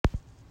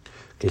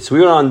Okay, so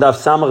we were on Daf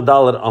Samach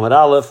Dalet Amud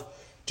Aleph.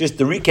 Just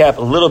to recap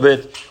a little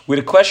bit, we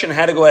had a question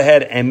how to go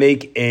ahead and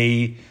make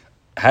a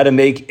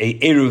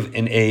eruv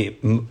in a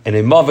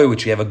maveh,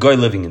 which we have a goy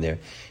living in there.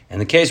 In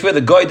the case where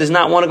the goy does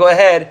not want to go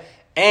ahead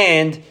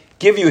and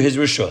give you his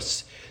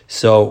rishus,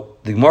 so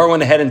the Gemara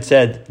went ahead and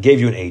gave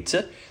you an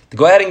eitzah to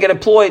go ahead and get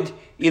employed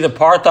either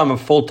part time or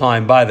full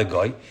time by the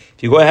goy.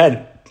 If you go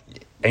ahead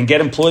and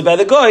get employed by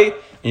the goy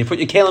and you put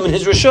your kalim in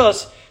his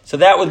rishus, so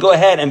that would go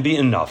ahead and be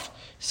enough.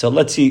 So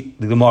let's see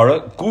the Gemara.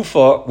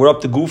 Gufa, we're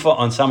up to Gufa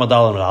on Samach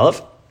Dalet Amud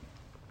Aleph.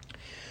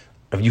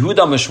 Rav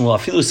Yehuda Mashmuel,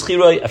 afilu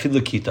schiroi, afilu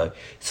kitoi.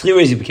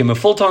 Schiroi, he became a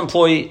full-time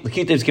employee.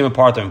 Kitoi became a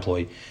part-time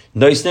employee.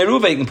 Nois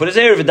neruva, you can put his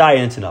erev v'dai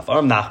and it's enough.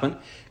 Aram Nachman,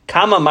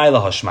 kama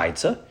maila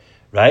hashmaitza.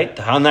 Right?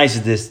 How nice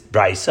is this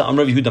brisa? Am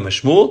Rav Yehuda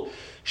Mashmuel,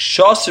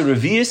 shasa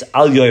revius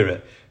al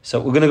yoyre. So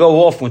we're going to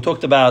go off. We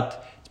talked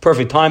about it's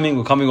perfect timing.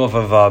 We're coming off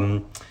of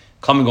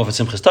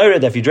Simchas Torah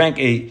that if you drank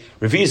a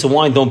revius of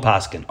wine, don't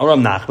paskin.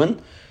 Aram Nachman.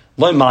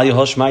 He was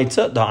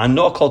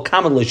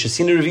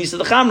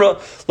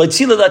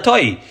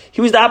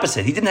the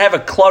opposite. He didn't have a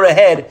clara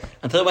head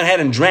until he went ahead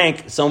and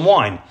drank some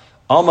wine.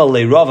 The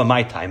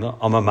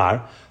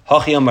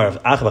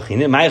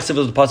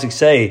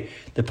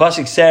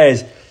pasuk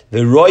says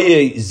the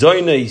roye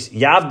zoynes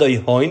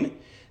yavdoi hoin.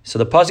 So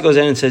the pasuk goes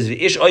in and says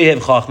ish oyev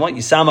chachma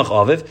yisamach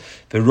aviv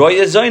the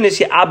roye zoynes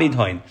yabid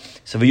hoin.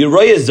 So the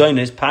roye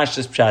zoynes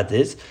pashtus pshat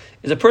is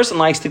a person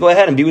likes to go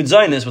ahead and be with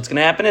Zionist. What's going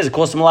to happen is it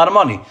costs him a lot of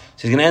money. So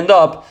he's going to end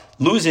up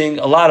losing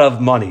a lot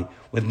of money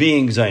with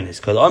being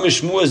Zionist. So he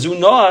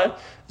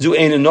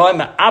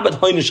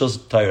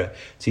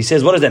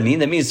says, what does that mean?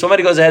 That means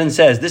somebody goes ahead and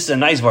says, this is a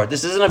nice vart,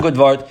 this isn't a good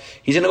vart.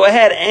 He's going to go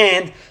ahead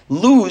and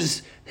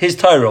lose his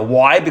Torah.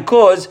 Why?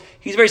 Because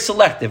he's very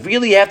selective.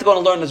 Really, you have to go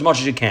and learn as much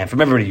as you can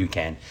from everybody you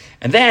can.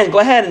 And then go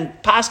ahead and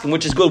paskin,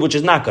 which is good, which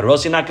is not good, or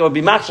else you're not going to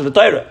be matched to the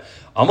Torah.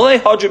 Amalei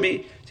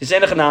Hadrabi.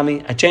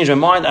 I changed my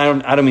mind.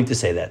 I don't mean to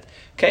say that.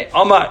 Okay.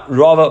 Amar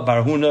Rava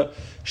Barhuna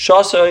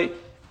Shasoi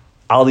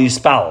Al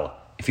Yispal.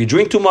 If you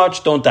drink too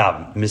much, don't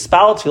daven.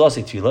 Mispal tefillah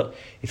say tefillah.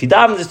 If you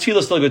daven, this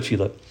tefillah still a good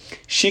tefillah.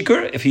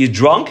 Shikr, if he's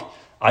drunk,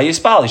 Al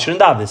Yispal. He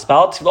shouldn't daven.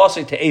 Mispal tefillah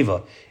say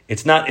te'eva.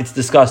 It's not. It's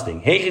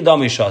disgusting.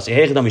 Heichidami shasi.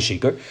 Heichidami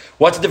shikr.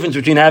 What's the difference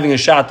between having a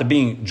shot to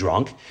being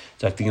drunk?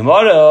 So the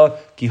Gemara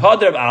ki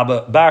hadrab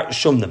abba bar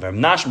shumna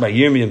vermnash bar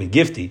yirmiyah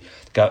gifti.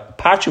 When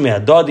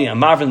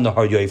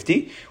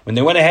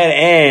they went ahead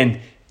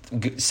and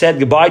said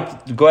goodbye,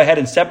 go ahead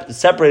and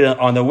separate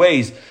on their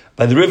ways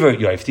by the river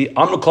Yoifti.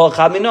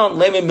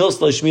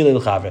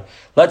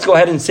 Let's go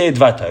ahead and say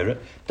Dvar Torah.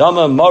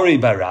 Dama Mori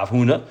by Rav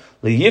Huna.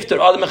 He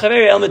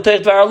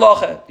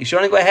should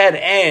only go ahead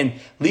and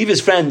leave his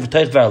friend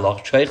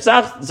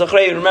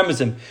remembers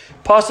him.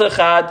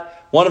 Pasachad.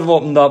 One of them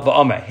opened up.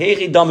 What's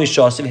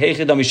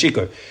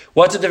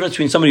the difference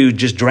between somebody who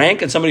just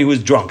drank and somebody who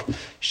was drunk?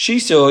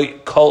 Shasi,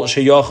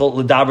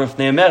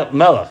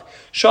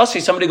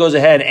 somebody goes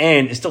ahead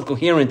and is still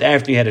coherent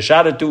after he had a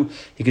shot or two.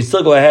 He can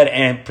still go ahead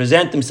and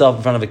present himself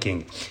in front of a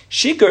king.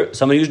 Shikr,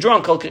 somebody who's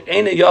drunk,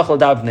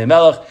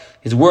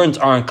 his words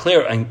aren't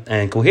clear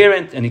and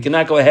coherent, and he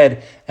cannot go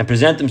ahead and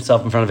present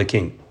himself in front of a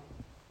king.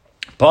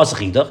 Suppose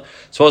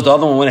the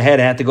other one went ahead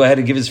and had to go ahead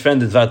and give his friend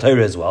the Dvar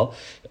Torah as well.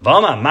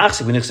 Somebody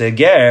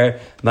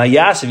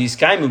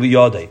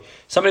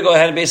go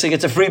ahead and basically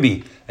gets a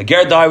freebie. A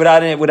ger died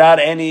without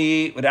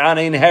any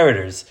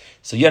inheritors.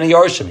 So Yana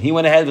Yorshim, he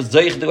went ahead with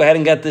Zoich to go ahead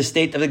and get the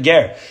estate of the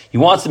ger. He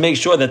wants to make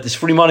sure that this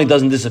free money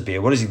doesn't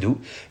disappear. What does he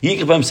do?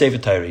 Yikabam Sefer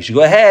Torah. He should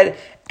go ahead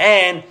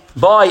and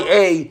buy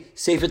a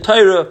Sefer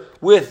Torah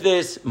with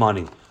this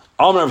money.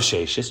 Amar Rav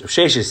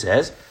Sheshes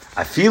says,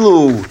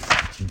 Afilu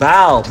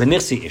Baal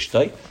B'Nichsi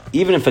Ishtay.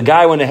 Even if a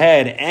guy went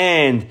ahead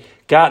and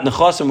got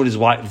nechasim with his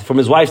wife from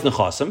his wife's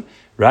nechasim,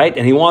 right?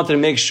 And he wanted to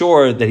make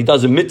sure that he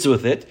does a mitzvah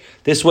with it.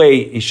 This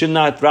way, he should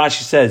not.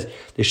 Rashi says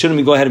there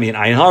shouldn't go ahead and be an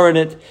ayin har in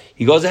it.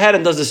 He goes ahead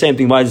and does the same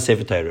thing. Why does it say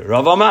for Torah?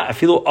 Rav Ama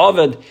Afilu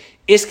Aved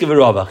Iske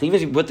v'Ravach. Even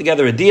if he put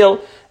together a deal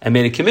and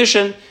made a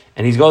commission,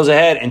 and he goes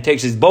ahead and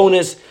takes his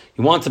bonus.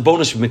 He wants a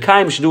bonus from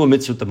Mekayim. He should do a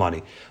mitzvah with the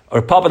money,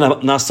 or papa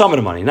not some of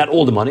the money, not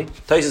all the money.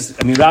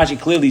 Rashi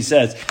clearly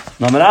says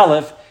Lamed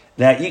Aleph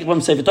that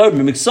Yikbam Sefer Torah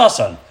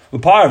b'miksasan. We're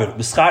part of it.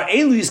 Because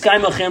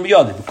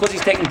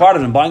he's taking part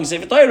of it and buying a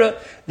Sefer Torah,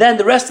 then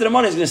the rest of the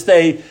money is going to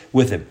stay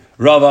with him.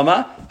 Rav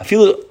Ama, I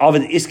feel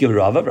Avid Iske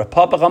Rava, Rav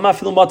Papa Ama,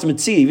 feel Matzah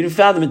Mitzia, even if you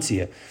found the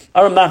Mitzia.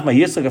 Aram Nachma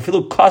Yitzchak, I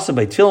feel Kasa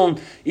by Tefillin,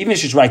 even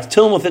if you write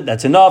Tefillin with it,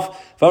 that's enough.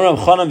 What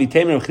does the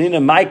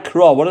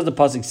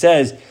pasuk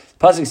says? The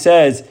pasuk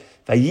says,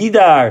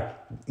 Vayidar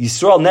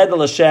Yisrael Nedel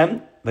Hashem,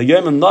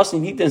 Vayomim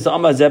Nasin Yitin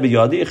Zama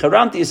Zebiyadi,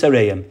 Charamti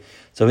Yisarayim.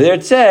 So over there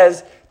it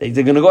says that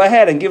they're going to go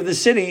ahead and give the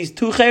cities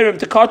two chayrim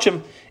to catch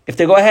him if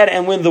they go ahead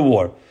and win the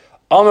war.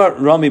 Amar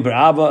Rami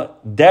Baraba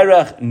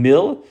Derech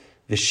Mil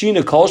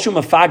V'Shina Kolshum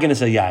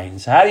Afaginas Ayayin.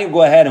 So how do you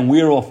go ahead and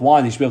wear off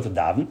wine? You should be able to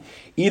daven.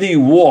 Either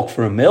you walk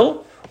for a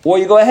mill, or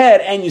you go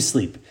ahead and you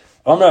sleep.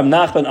 Amar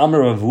Nachman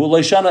Amar Ravu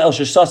Loishana El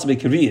Shashas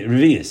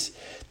Revius.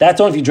 That's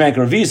only if you drank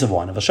a revius of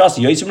wine. If Shasa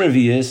Yosim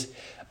Revius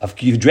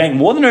If you drank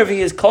more than a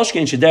revius,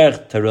 kolshkein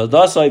shederech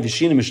terodasai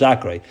v'shina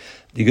mishakrei.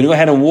 You're going to go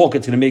ahead and walk.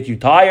 It's going to make you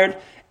tired,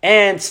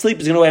 and sleep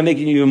is going to go ahead and make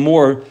you even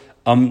more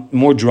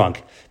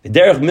drunk. The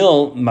derech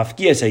mil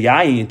mafkia say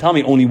yayin. You tell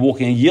me only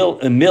walking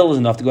a mil is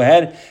enough to go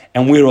ahead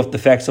and wear off the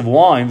effects of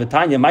wine.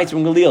 V'tanya mites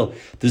from Galil.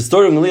 The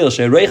story of Galil.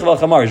 Shei reichav al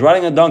chamar. He's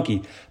riding a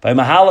donkey. By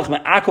mahalach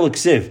me'akol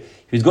ksiv.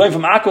 He's going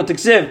from Akko to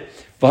Ksiv.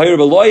 V'hayir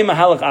b'loy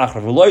mahalach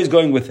achrav. V'loy is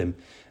going with him.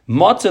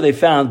 Matzah they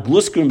found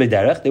gluskrim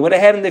b'derech. They went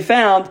ahead and they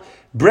found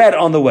bread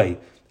on the way.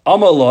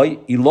 Amaloi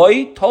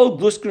iloi told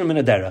gluskrim in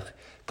a derech.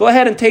 Go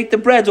ahead and take the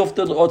breads off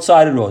the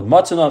outside of the road.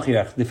 Matzah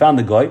nachirach. They found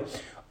the guy.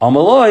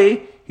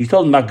 Amaloi. He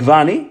told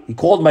Magvani, he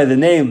called by the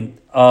name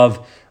of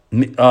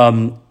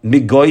Migoyi,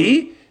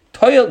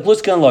 Toyel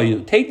Gluskan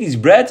Loyu. Take these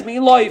breads from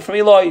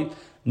Eloi,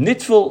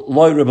 Nitful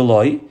Loy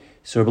Rebeloi.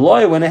 So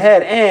Rebeloi went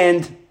ahead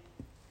and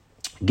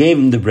gave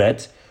him the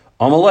bread.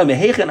 Amaloi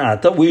Mehechen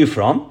Ata, where are you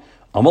from?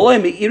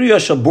 Amaloi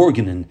Meiriosha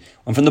Borginen.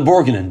 I'm from the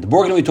Borginen. The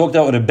Borginen we talked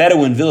about were the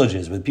Bedouin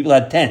villages, where people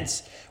had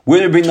tents. Where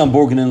did they bring down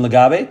Borginen and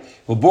Lagabe?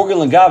 Well,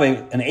 Borginen and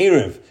Lagabe, an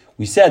Erev.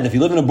 We said that if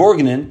you live in a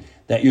Borginen,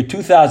 that your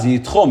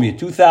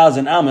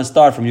 2,000 amas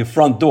start from your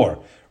front door,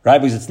 right?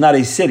 Because it's not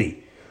a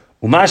city.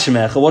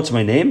 Umashemecha, what's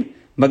my name?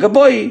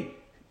 Magaboy.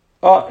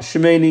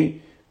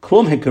 Shemeni.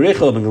 Klum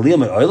hekarichel ben Galil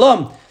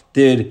me'olam.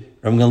 Did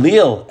Ram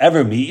Galil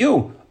ever meet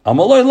you?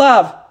 Amaloy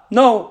lav.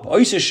 No.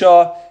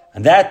 Oisha.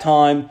 And that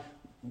time,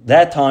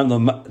 the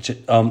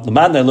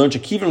man I learned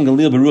Shakiv Ram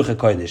Galil beruch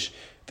hakodesh.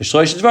 So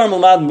first of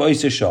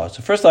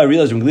all, I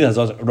realized Ram Galil has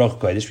also Ruach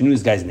Kodesh. We knew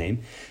this guy's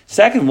name.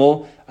 Second of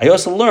all, I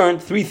also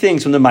learned three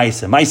things from the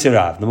Maisa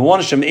Rav. Number one,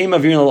 if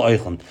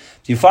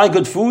you find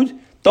good food,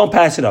 don't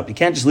pass it up. You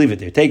can't just leave it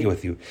there. Take it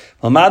with you.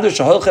 That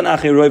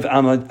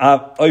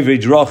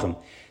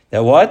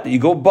what? You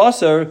go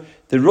basar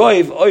the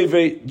roiv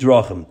oivre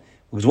drachim.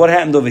 Because what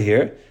happened over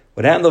here?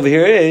 What happened over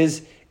here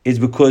is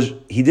because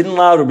he didn't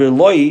allow Rabbi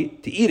Eloi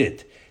to eat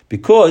it.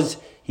 Because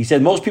he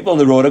said most people on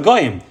the road are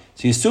goyim.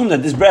 So you assume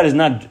that this bread is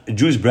not a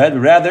Jew's bread, but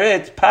rather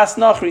it's pas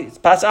nachri, it's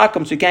pas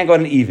akum, so you can't go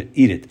ahead and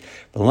eat it.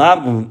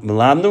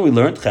 Melamnu, we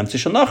learned chemtze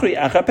shel nachri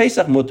achar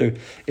Pesach mutter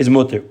is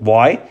mutter.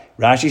 Why?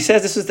 Rashi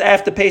says this was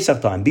after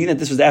Pesach time. Being that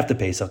this was after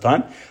Pesach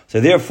time, so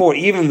therefore,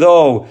 even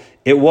though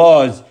it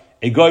was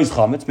a guy's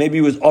chametz, maybe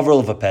he was overall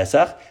of a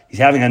Pesach, he's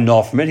having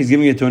enough from it, he's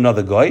giving it to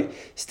another guy.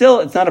 Still,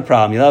 it's not a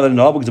problem. You'll have it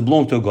enough because it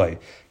belonged to a guy.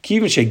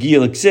 Kivin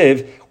shegiel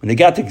ksiv, when they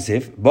got to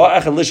ksiv,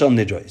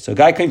 so a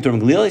guy came to Ram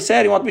Galil, he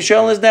said he wanted to be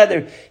sharing his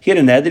nether. He had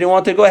a nether, he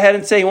wanted to go ahead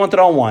and say he wanted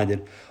to unwind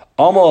it.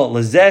 So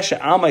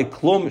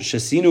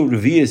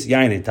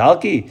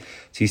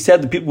he said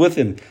to the people with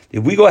him,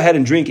 if we go ahead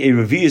and drink a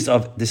revius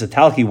of this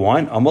Italki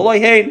wine,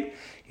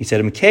 he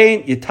said,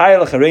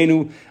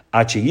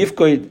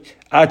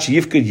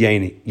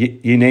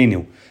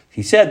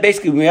 he said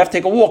basically we have to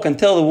take a walk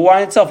until the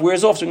wine itself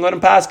wears off so we can go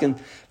to Paskin.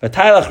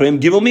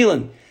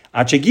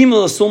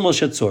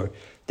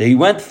 They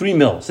went 3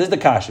 mil. This is the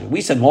kasha.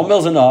 We said 1 mil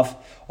is enough.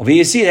 Over here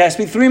you see it has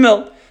to be 3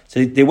 mil.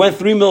 So they went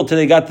 3 mil till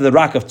they got to the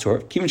rock of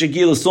Tzor. Kivin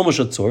shegil sulma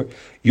shatzor.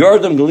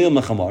 Yardam Galil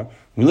mechamar.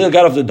 Galil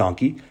got off the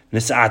donkey.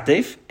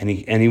 Nesatef, and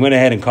he went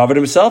ahead and covered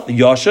himself. The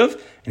Yoshev,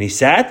 and he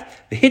sat.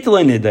 The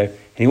Hitlay neder,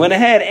 and he went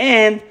ahead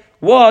and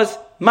was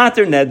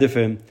mater neder for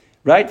him.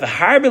 Right?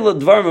 Again,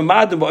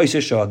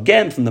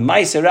 from the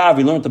Maisa Rav,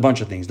 we learned a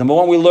bunch of things. Number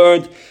one, we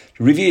learned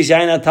Revius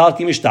Yayin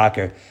Atalki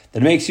Mishtaker.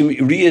 That makes you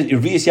Revius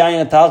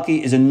Yayin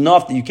Atalki is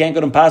enough that you can't go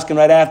to Paskin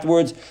right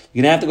afterwards.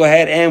 You're gonna have to go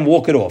ahead and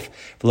walk it off.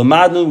 We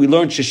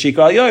learned Sheshikra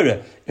Al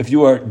Yoyre. If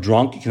you are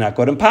drunk, you cannot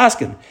go to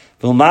Paskin.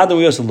 We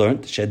also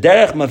learned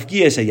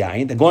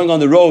that going on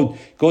the road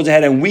goes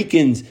ahead and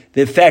weakens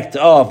the effect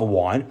of a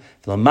wine.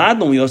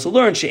 We also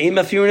learned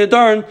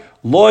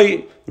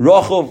Loy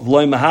Rochov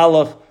Loy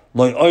Mahalach.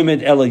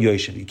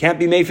 You can't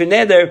be made for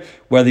neder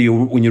whether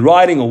when you're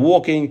riding or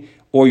walking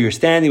or you're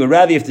standing, but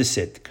rather you have to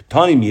sit.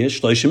 We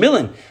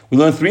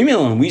learned 3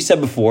 mil. We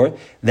said before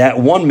that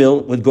 1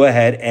 mil would go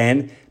ahead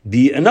and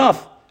be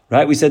enough.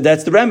 Right? We said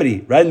that's the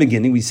remedy. Right in the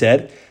beginning, we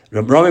said,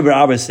 Rami Bar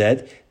Abba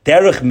said,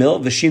 Derech mil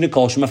v'shina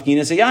kol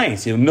shemafkina seyayin.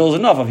 So a mil is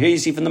enough. Here you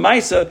see from the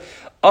Maisa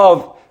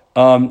of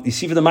Ram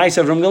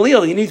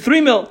Galil, you need 3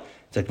 mil.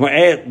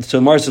 So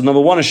Mar says, number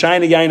one, a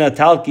shayna yaina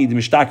talki the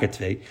mishtaker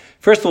tvei.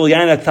 First of all,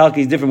 yaina talki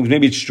is different because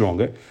maybe it's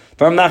stronger.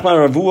 From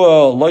Nachman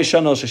Ravua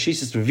loishan al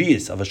shashisis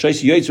revius of a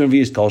shaisi yoytz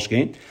revius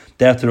kolshkein.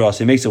 After us,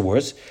 it makes it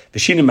worse.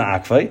 V'shina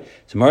ma'akvei.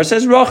 So Mar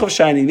says rochav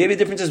shayni. Maybe the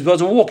difference is he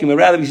wasn't walking, but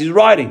rather because he's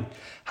riding.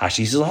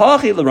 Hashi says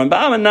hachi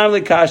l'rambam and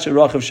namli kasha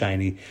rochav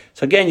shayni.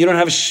 So again, you don't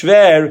have a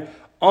shver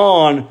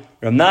on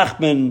Rav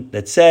Nachman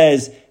that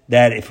says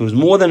that if it was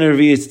more than a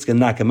revius, it's going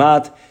to knock him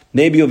out.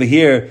 Maybe over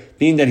here,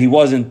 being that he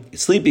wasn't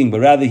sleeping, but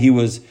rather he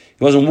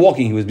wasn't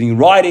walking, he was being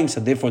riding,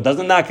 so therefore it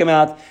doesn't knock him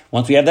out.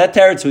 Once we have that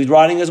teretz, so he's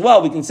riding as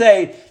well, we can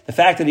say the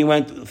fact that he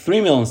went 3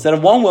 mil instead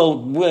of 1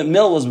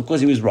 mil was because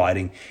he was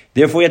riding.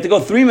 Therefore, he had to go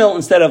 3 mil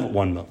instead of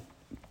 1 mil.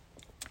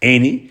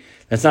 Aini,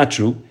 that's not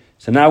true.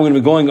 So now we're going to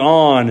be going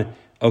on,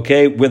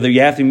 okay, whether you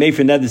have to be made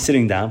for neder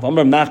sitting down.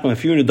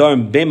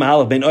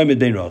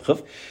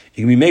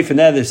 You can be made for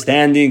nether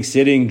standing,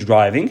 sitting,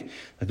 driving.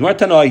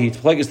 Question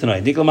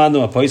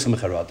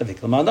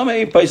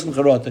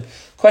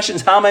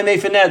is, how am I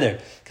made for nether?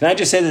 Can I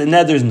just say that the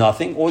nether is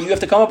nothing? Or you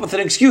have to come up with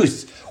an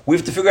excuse. We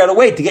have to figure out a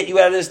way to get you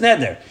out of this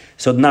nether.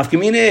 So the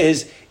nafkamina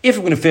is, if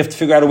we're going to have to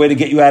figure out a way to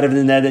get you out of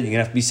the nether, you're going to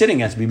have to be sitting,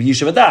 it has to be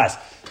yishuv adas.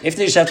 If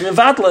they just have to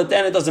mevatla,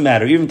 then it doesn't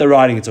matter. Even if they're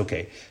riding, it's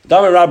okay.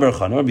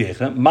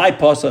 My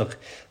pasuk,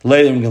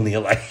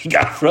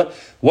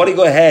 what do you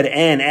go ahead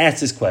and ask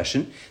this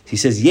question? He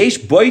says, Yesh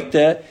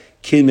boite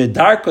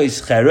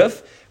kimedarkois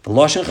cheref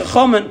v'loshen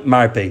chachomen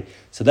marpe.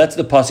 So that's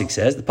what the pasuk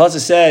says. The pasuk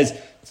says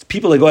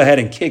people that go ahead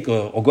and kick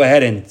or go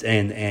ahead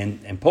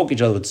and poke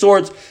each other with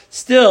swords.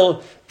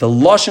 Still, the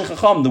loshen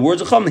chacham, the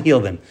words of chacham, heal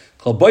them.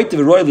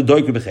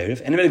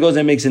 Anybody goes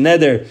and makes a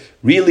nether,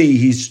 really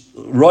he's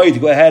roy to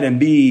go ahead and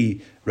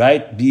be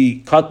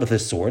cut with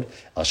his sword.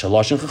 He's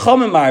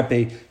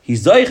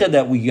zoicha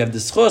that we have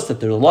discussed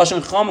that the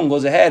loshen chacham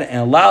goes ahead and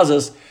allows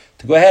us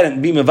to go ahead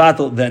and be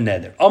mevatel the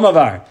nether.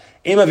 Omavar.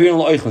 You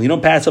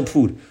don't pass up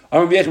food.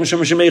 That's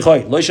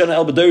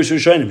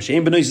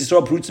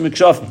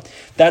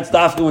the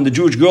after when the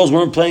Jewish girls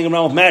weren't playing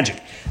around with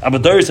magic.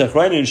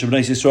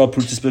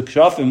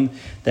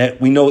 That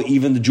we know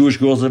even the Jewish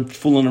girls are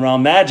fooling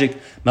around magic.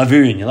 You're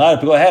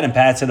allowed to go ahead and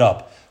pass it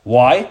up.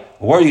 Why?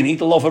 Or you're going to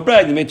eat a loaf of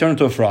bread, you may turn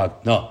into a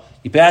frog. No.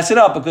 You pass it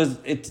up because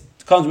it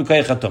comes with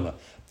koyach hatoma.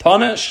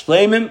 Tana,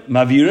 shleimim,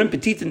 mavirim,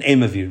 petitin,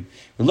 mavirim.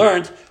 We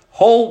learned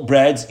whole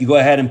breads you go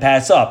ahead and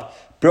pass up.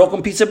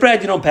 Broken piece of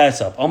bread, you don't pass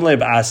up. You don't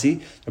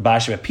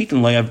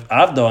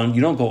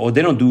go, or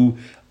they don't do,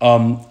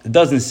 it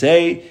doesn't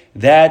say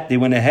that they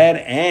went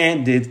ahead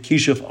and did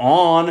kishuf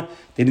on,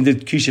 they didn't do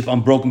kishuf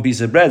on broken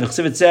piece of bread. The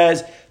Chassidut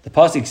says, the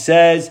pasuk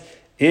says,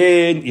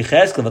 in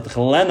Yechezkel, that the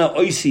chalena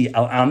oisi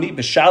al ami,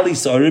 b'shali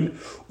sarib,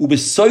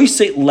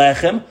 u'besoisei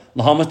lechem,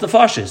 lahamas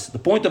nefashis. The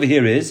point over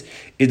here is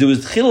there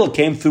was chilul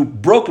came through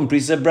broken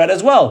pieces of bread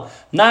as well.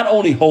 Not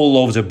only whole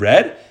loaves of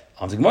bread,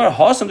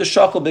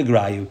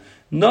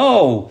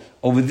 no,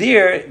 over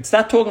there, it's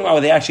not talking about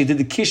where they actually did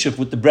the kishuf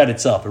with the bread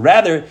itself, but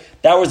rather,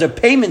 that was a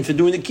payment for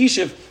doing the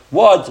kishuf,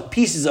 was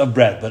pieces of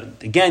bread.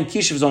 But again,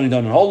 kishuf is only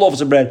done on whole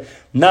loaves of bread,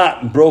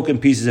 not broken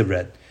pieces of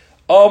bread.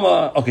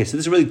 Okay, so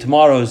this is really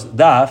tomorrow's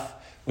daf,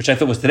 which I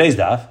thought was today's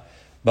daf,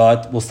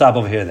 but we'll stop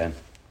over here then.